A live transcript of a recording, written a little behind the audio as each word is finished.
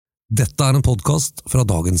Dette en podcast fra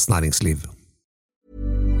Dagens Næringsliv.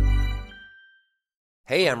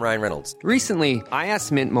 Hey, I'm Ryan Reynolds. Recently, I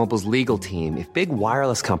asked Mint Mobile's legal team if big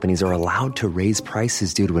wireless companies are allowed to raise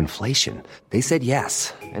prices due to inflation. They said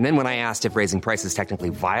yes. And then when I asked if raising prices technically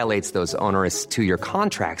violates those onerous two-year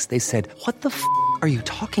contracts, they said, "What the f*** are you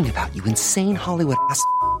talking about, you insane Hollywood ass?"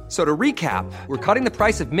 So to recap, we're cutting the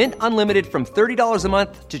price of Mint Unlimited from $30 a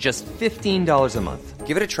month to just $15 a month.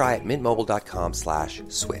 Give it a try at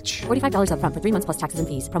mintmobile.com/switch. $45 up front for 3 months plus taxes and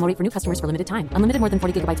fees. Promo rate for new customers for limited time. Unlimited more than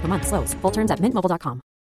 40 gigabytes per month. Slows full terms at mintmobile.com.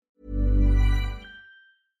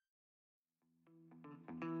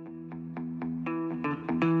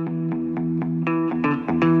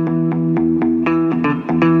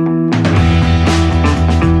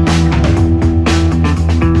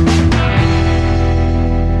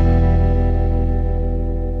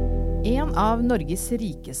 Av Norges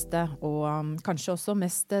rikeste og kanskje også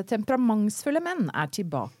mest temperamentsfulle menn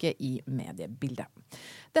tilbake i mediebildet.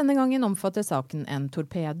 Denne gangen omfatter saken en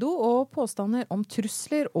torpedo og påstander om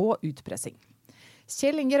trusler og utpressing.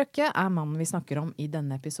 Kjell Inge Røkke mannen vi snakker om i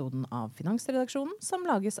denne episoden av Finansredaksjonen, som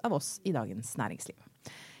lages av oss i Dagens Næringsliv.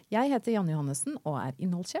 Jeg heter Janne Johannessen og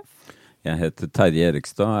innholdssjef. Jeg heter Terje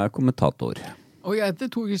Erikstad og kommentator. Og jeg heter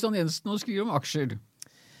Tor Kristian Jensen og skriver om aksjer.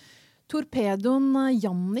 Torpedoen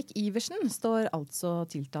Jannik Iversen står altså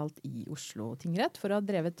tiltalt i Oslo tingrett for å ha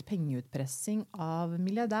drevet pengeutpressing av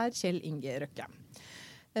milliardær Kjell Inge Røkke.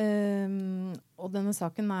 Og denne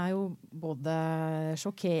saken jo både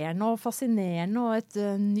sjokkerende og fascinerende og et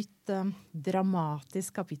nytt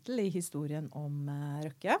dramatisk kapittel i historien om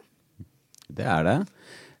Røkke. Det det.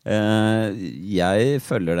 Jeg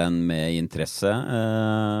følger den med interesse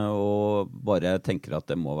og bare tenker at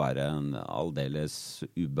det må være en aldeles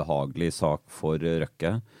ubehagelig sak for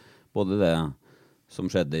Røkke. Både det som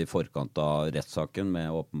skjedde i forkant av rettssaken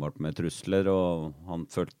åpenbart med trusler, og han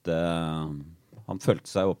følte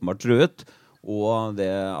seg åpenbart truet, og det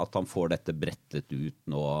at han får dette brettet ut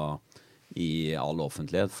nå i all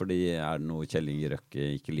offentlighet, fordi det noe Kjell Inge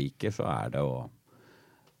Røkke ikke liker, så det å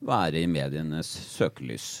være i medienes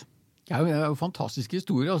søkelys. Det jo fantastiske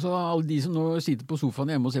historier. Altså, alle de som nå sitter på sofaen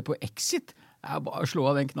hjemme og ser på Exit, bare slå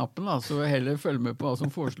av den knappen, så heller følge med på hva som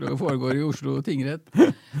foregår i Oslo tingrett.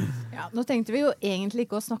 Ja, nå tenkte vi jo egentlig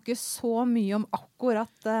ikke å snakke så mye om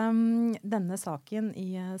akkurat denne saken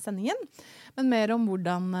i sendingen, men mer om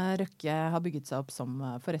hvordan Røkke har bygget seg opp som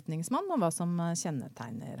forretningsmann, og hva som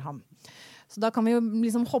kjennetegner ham. Så da kan vi jo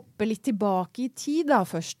liksom hoppe litt tilbake i tid da,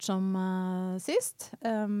 først som sist.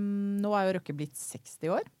 Nå jo Røkke blitt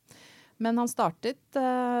 60 år. Men han startet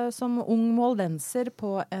som ung moldenser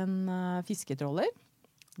på en fisketråler.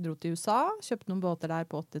 Dro til USA, kjøpte noen båter der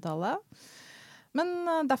på 80-tallet. Men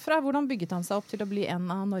derfra, hvordan bygget han seg opp til å bli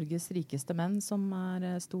en av Norges rikeste menn, som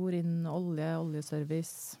stor innen olje,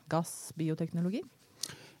 oljeservice, gass, bioteknologi?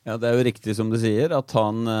 Ja, det jo riktig som du sier, at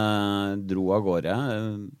han dro av gårde.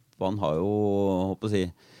 Han har jo, håper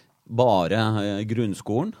jeg, bare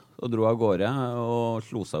grunnskolen, og dro av gårde og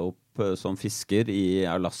slo seg opp som fisker i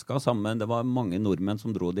Alaska sammen. Det var mange nordmenn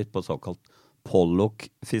som dro dit på såkalt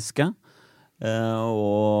pollock-fiske.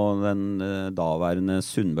 Og den daværende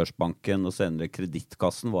Sunnmørsbanken og senere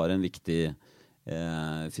Kredittkassen var en viktig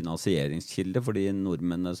finansieringskilde for de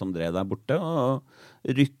nordmennene som drev der borte. Og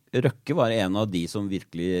Røkke var en av de som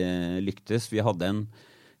virkelig lyktes. Vi hadde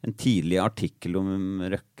en tidlig artikkel om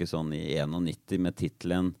Røkke sånn i 91 med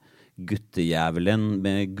titelen «Guttejævelen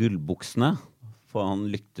med gullbuksene», for han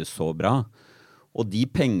lyktes så bra. Og de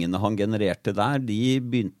pengene han genererte der, de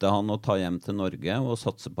begynte han å ta hjem til Norge og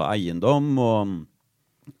satse på eiendom,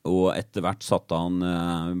 og etter hvert satte han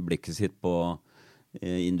blikket sitt på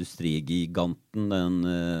industrigiganten,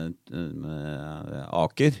 den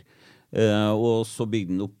Aker, og så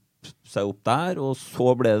bygde han seg opp der, og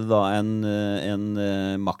så ble det da en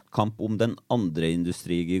maktkamp om den andre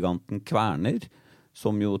industrigiganten Kværner,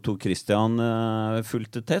 som jo Tor Kristian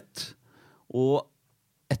fulgte tett. Og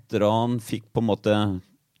etter at han fikk på en måte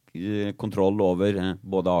kontroll over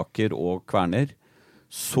både Aker og Kværner,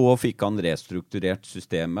 så fikk han restrukturert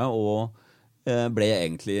systemet og ble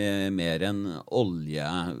egentlig mer en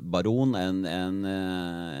oljebaron enn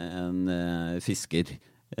en fisker,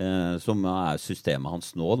 som systemet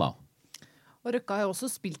hans nå da. Og Røkke har jo også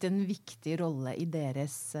spilt en viktig rolle i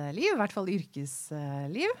deres liv, i hvert fall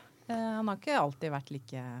yrkesliv. Han har ikke alltid vært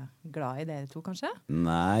like glad i dere to, kanskje?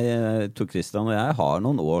 Nei, Tor Kristian og jeg har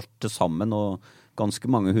noen år til sammen, og ganske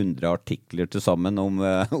mange 100 artikler til sammen om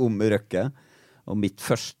Røkke. Og mitt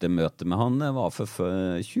første møte med han var for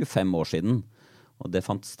 25 år siden. Og det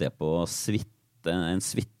fant sted på en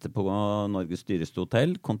suite på Norges dyreste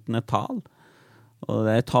hotell, Continental. Og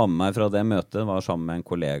det jeg tar med meg fra det møtet var sammen med en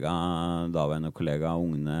kollega, daværende kollega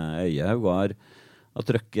Ogne Øyehaug, var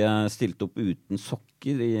at Røkke stilte opp uten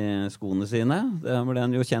sokker i skoene sine. Det ble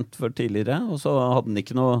han jo kjent for tidligere, og så hadde han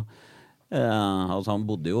ikke noe, altså han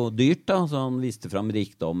bodde jo dyrt da, så han viste frem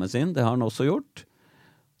rikdommen sin, det har han også gjort.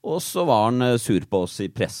 Og så var han sur på oss i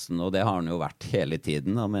pressen, og det har han jo vært hele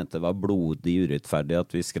tiden. Han mente det var blodig urettferdig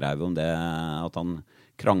at vi skrev om det, at han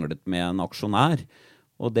kranglet med en aksjonær.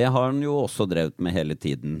 Og det har han jo også drevet med hele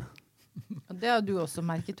tiden. Det har du også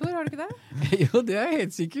merket, Tor, har du ikke det? Jo, det er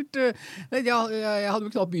helt sikkert. Jeg hadde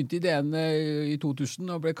jo knapt begynt i DN i 2000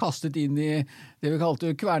 og ble kastet inn i det vi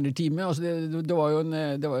kalte kvernerteamet. Altså det var jo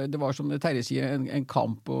det var som Terje sier, en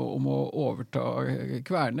kamp om å overta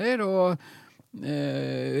Kverner, og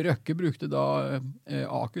Røkke brukte da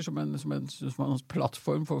Aker som en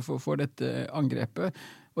plattform for dette angrepet.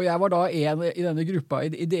 Og jeg var da en i denne gruppa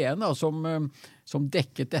i DN da, som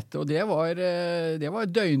dekket dette, og det var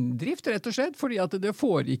døgndrift rett og slett, fordi at det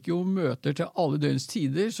foregikk jo møter til alle døgns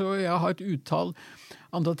tider, så jeg har et antall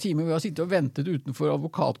timer hvor jeg har sittet og ventet utenfor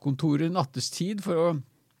advokatkontoret nattestid for å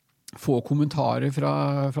få kommentarer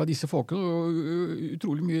fra disse folkene, og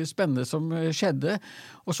utrolig mye spennende som skjedde.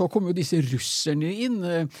 Og så kom jo disse russerne inn,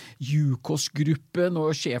 Yukos-gruppen,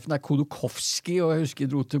 og sjefen Khodorkovsky, og jeg husker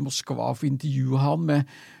jeg dro til Moskva for å intervjue han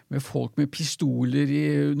med folk med pistoler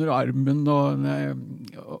under armen,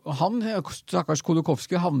 og han, stakkars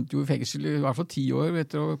Khodorkovsky, havnet jo i fengsel i hvert fall 10 år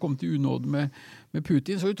etter å ha kommet til unåde med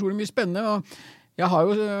Putin, så utrolig mye spennende, og jeg har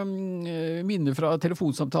jo minner fra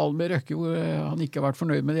telefonsamtalen med Røkke hvor han ikke har vært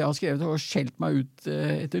fornøyd med det jeg har skrevet og skjelt meg ut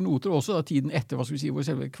etter noter også da tiden etter, hva skal vi si, hvor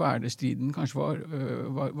selve kvernestriden kanskje var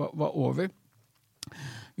over.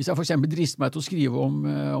 Hvis jeg for eksempel drister meg til å skrive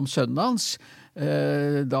om sønnen hans,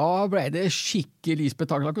 da ble det skikkelig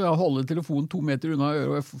spektakel. Da kunne jeg holde telefonen 2 meter unna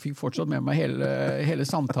øret, og jeg fikk fortsatt med meg hele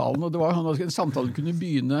samtalen, og det var sånn at en samtale kunne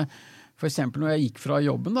begynne. For eksempel når jeg gikk fra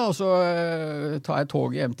jobben da, og så tar jeg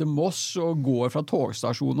toget hjem til Moss og går fra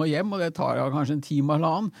togstasjonen og hjem, og det tar jeg kanskje en time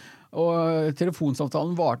eller annen. Og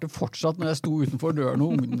telefonsamtalen varte fortsatt når jeg sto utenfor døren,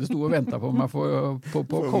 og ungene sto og ventet på meg på å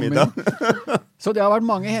komme inn. Så det har vært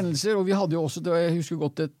mange hendelser, og vi hadde jo også, jeg husker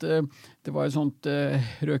godt, det var et sånt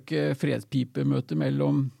Røkke fredspipemøte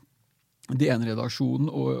mellom DN-redaksjonen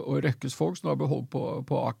og Røkkes folk, som da ble holdt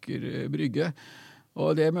på Aker Brygge.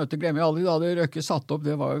 Og det møtet glemmer jeg aldri, da det Røkke satt opp,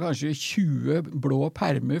 det var jo kanskje 20 blå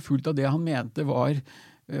permer fullt av det han mente var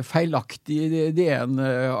feilaktige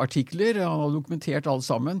DN-artikler. Han hadde dokumentert alt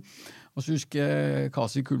sammen. Og så husker jeg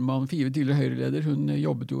Kasi Kullmann, 4 tidligere Høyre-leder, hun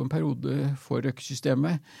jobbet jo en periode for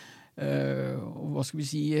Røkke-systemet. Og hva skal vi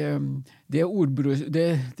si, de ordene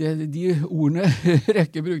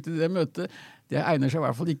Røkke brukte i det møtet, det egner seg i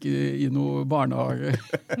hvert fall ikke i noe barnehage.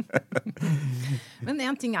 Men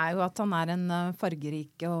en ting er jo at han er en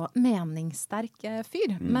fargerik og meningssterk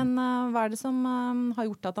fyr. Men hva er det som har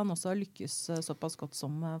gjort at han også har lykkes såpass godt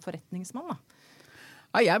som forretningsmann da?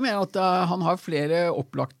 Jeg mener at han har flere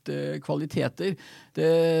opplagte kvaliteter.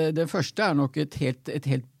 Det første er nok et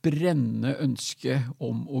helt brennende ønske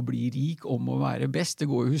om å bli rik, om å være best.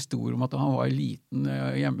 Det går jo historie om at han var liten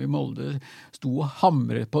hjemme i Molde, sto og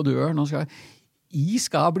hamret på døren og skal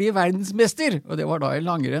bli verdensmester, og det var da i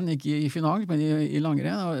langrenn, ikke i finans, men i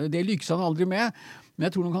langrenn. Det lykkes han aldri med, men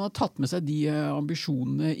jeg tror nok han har tatt med seg de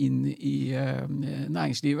ambisjonene inn i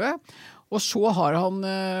næringslivet. Og så har han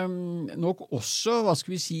nok også, hva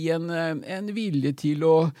skal vi si, en vilje til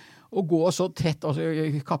å gå så tett, altså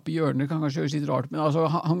kappe i hjørnet kan kanskje høres litt rart, men altså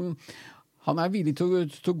han er villig til å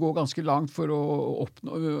gå ganske langt for å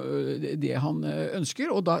oppnå det han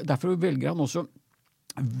ønsker, og derfor velger han også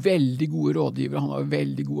veldig gode rådgivere, han har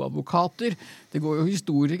veldig gode advokater. Det går jo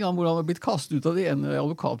historier hvor han har blitt kastet ut av det ene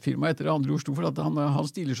advokatfirmaet etter det andre i Oslo, for at han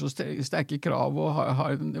stiller så sterke krav og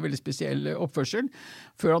har en veldig spesiell oppførsel,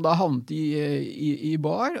 før han da havnet i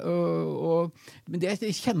bar. Men det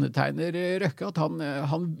kjennetegner Røkke, at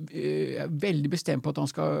han er veldig bestemt på at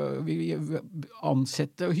han skal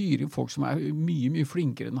ansette og hyre folk som er mye, mye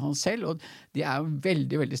flinkere enn han selv, og det er en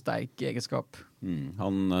veldig, veldig sterk egenskap.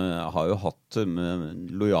 Han har jo hatt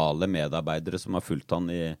lojale medarbeidere som har fulgt han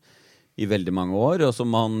i veldig mange år, og som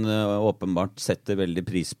han åpenbart setter veldig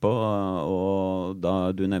pris på. Og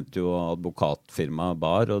du nevnte jo advokatfirma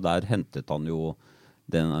Bar, og der hentet han jo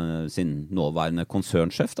sin nåværende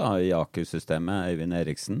konsernsjef i Aker-systemet, Eivind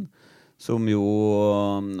Eriksen, som jo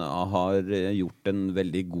har gjort en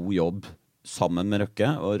veldig god jobb sammen med Røkke,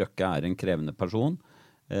 og Røkke er en krevende person.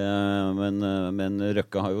 Men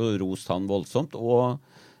Røkke har jo rost han voldsomt, og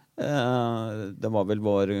det var vel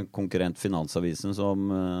vår konkurrent Finansavisen som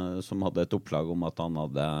hadde et oppslag om at han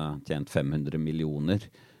hadde tjent 500 millioner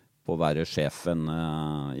på å være sjefen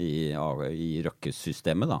i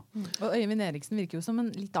Røkke-systemet da. Og Øyvind Eriksen virker jo som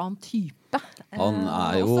en litt annen type. Han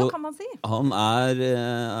jo, også, kan man si. Han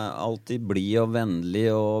alltid blid og vennlig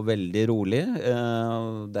og veldig rolig.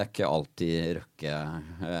 Det ikke alltid Røkke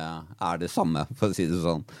det samme, for å si det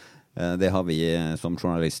sånn. Det har vi som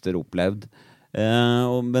journalister opplevd.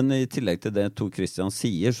 Men i tillegg til det Tor Christian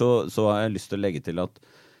sier, så har jeg lyst til å legge til at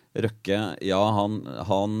Røkke, ja,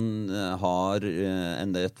 han har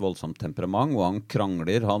et voldsomt temperament, og han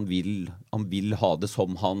krangler, han vil ha det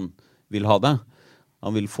som han vil ha det.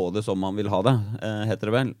 Han vil få det som han vil ha det,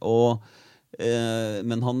 heter det vel.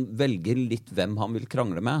 Men han velger litt hvem han vil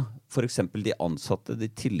krangle med. For eksempel de ansatte,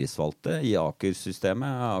 de tillitsvalgte i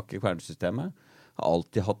Aker-systemet, Aker-Kværner-systemet, har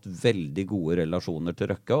alltid hatt veldig gode relasjoner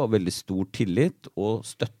til Røkke, og veldig stor tillit og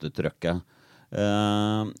støtte til Røkke.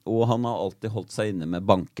 Og han har alltid holdt seg inne med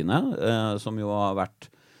bankene, som jo har vært,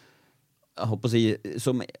 jeg håper å si,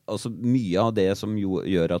 altså mye av det som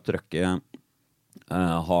gjør at Røkke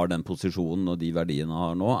har den posisjonen og de verdiene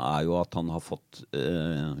han har nå, jo at han har fått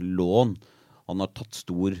lån. Han har tatt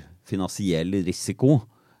stor finansiell risiko,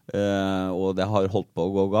 og det har holdt på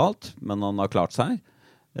å gå galt, men han har klart seg.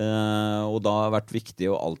 Og da har det vært viktig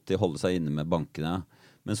å alltid holde seg inne med bankene.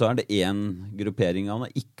 Men så det en gruppering han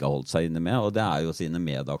ikke har holdt seg inne med, og det jo sine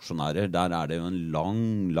medaksjonærer. Der det jo en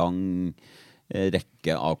lang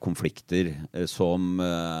rekke av konflikter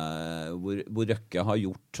hvor Røkke har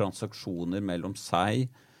gjort transaksjoner mellom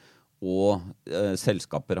seg og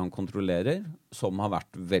selskaper han kontrollerer, som har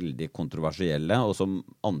vært veldig kontroversielle, og som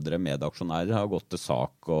andre medaksjonærer har gått til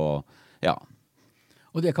sak og ja.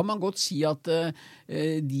 Og det kan man godt si at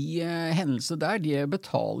de hendelsene der, de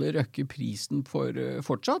betaler Røkke prisen for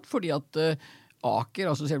fortsatt, fordi at Aker,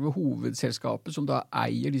 altså selve hovedselskapet som da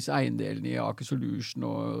eier disse eiendelene i Aker Solution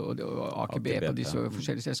og Aker BP og disse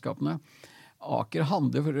forskjellige selskapene, Aker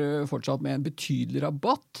handler fortsatt med en betydelig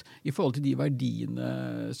rabatt i forhold til de verdiene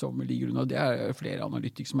som ligger under. Det flere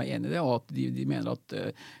analytikere som enig i det, og at de mener at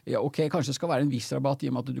ja, ok, kanskje det skal være en viss rabatt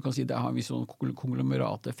i og med at du kan si det har en viss sånn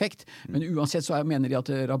konglomerateffekt, men uansett så mener de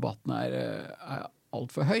at rabatten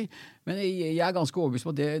alt for høy. Men jeg ganske overbevist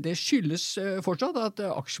på at det skyldes fortsatt at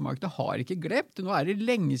aksjemarkedet har ikke glemt. Nå det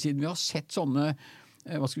lenge siden vi har sett sånne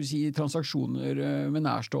transaksjoner med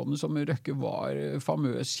nærstående som Røkke var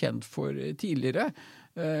famøs kjent for tidligere.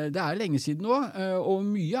 Det lenge siden nå, og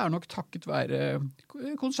mye nok takket være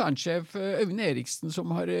konsernsjef Øyvind Eriksen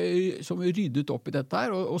som ryddet opp i dette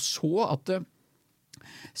her, og så at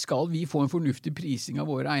skal vi få en fornuftig prising av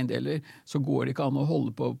våre eiendeler, så går det ikke an å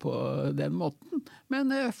holde på den måten. Men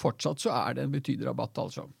fortsatt så det en betydelig rabatt,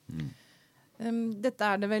 altså. Dette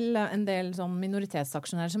det vel en del sånn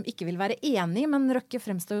minoritetsaksjonærer som ikke vil være enig, men Røkke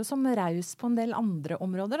fremstår jo som raus på en del andre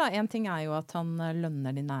områder. En ting jo at han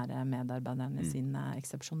lønner de nære medarbeiderne sine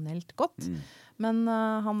eksepsjonelt godt, men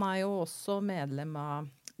han jo også medlem av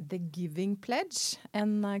The Giving Pledge,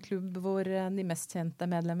 en klubb hvor de mest kjente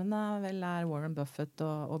medlemmene vel Warren Buffett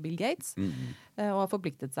og Bill Gates, og har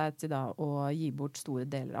forpliktet seg til da å gi bort store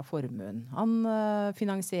deler av formuen. Han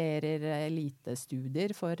finansierer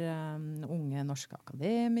elitestudier for unge norske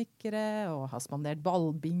akademikere, og har spandert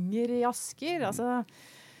ballbinger i Asker. Altså,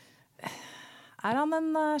 han en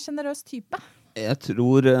generøs type? Jeg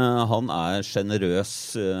tror han generøs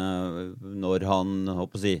når han,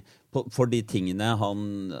 håper å si, for de tingene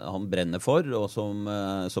han brenner for, og som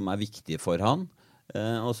viktige for han.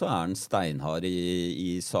 Og så han steinhard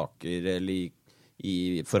i saker, eller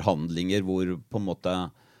i forhandlinger hvor på en måte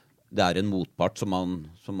det en motpart som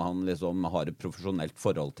han liksom har et profesjonelt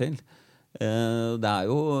forhold til. Det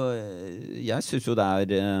jo, jeg synes jo det har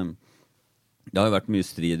jo vært mye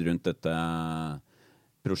strid rundt dette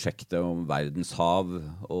prosjektet om verdenshav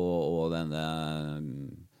og denne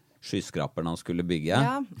skyskraperen han skulle bygge.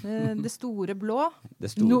 Ja, det store blå.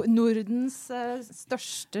 Nordens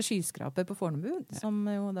største skyskraper på Fornebu, som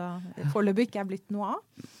jo da foreløpig ikke blitt noe av.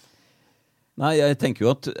 Nei, jeg tenker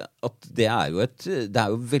jo at det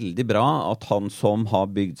jo veldig bra at han som har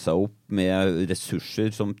bygd seg opp med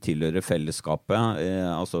ressurser som tilhører fellesskapet,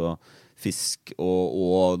 altså fisk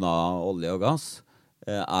og da olje og gass,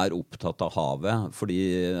 opptatt av havet, fordi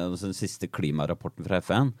den siste klimarapporten fra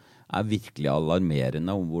FN virkelig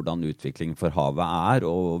alarmerende om hvordan utviklingen for havet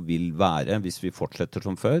og vil være hvis vi fortsetter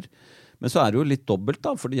som før. Men så det jo litt dobbelt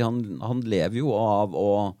da, fordi han lever jo av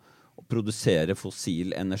å produsere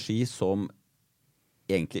fossil energi som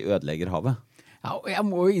egentlig ødelegger havet. Ja, og jeg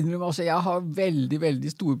må jo innrømme, altså, jeg har veldig,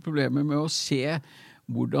 veldig store problemer med å se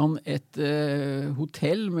hvordan et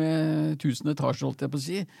hotell med 1000 etasjer, holdt jeg på å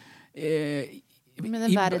si, Men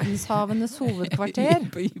verdenshavenes hovedkvarter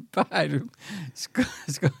I Bærum skal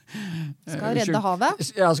redde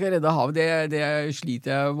havet? Ja, skal redde havet. Det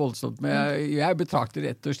sliter jeg voldsomt med. Jeg betrakter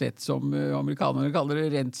rett og slett som amerikanerne kaller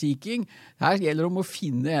det rent-seeking. Her gjelder det om å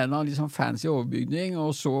finne en av liksom fancy overbygning,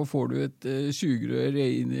 og så får du et sugerør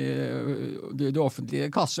inn i det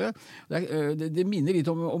offentlige kasse. Det minner litt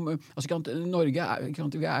om altså, Norge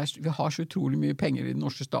vi har så utrolig mye penger i den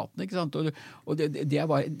norske staten, ikke sant? Og det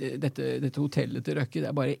bare, dette hotellet til Røkke,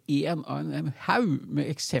 det bare en av en haug med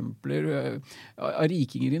eksempler av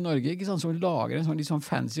rikinger i Norge, ikke sant? Som lager en sånn litt sånn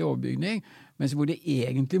fancy overbygning, mens hvor det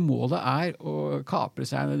egentlig målet å kapre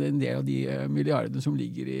seg en del av de milliardene som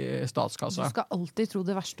ligger i statskassa. Du skal alltid tro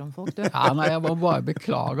det verste om folk, du. Ja, nei, jeg må bare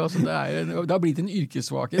beklage. Altså, det har blitt en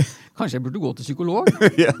yrkessvakhet. Kanskje jeg burde gå til psykolog?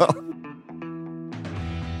 Ja.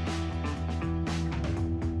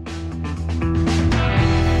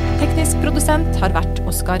 Teknisk produsent har vært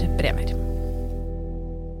Oskar Bremer.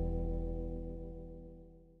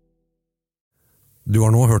 Du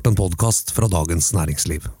har nå hørt en podcast fra Dagens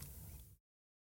Næringsliv.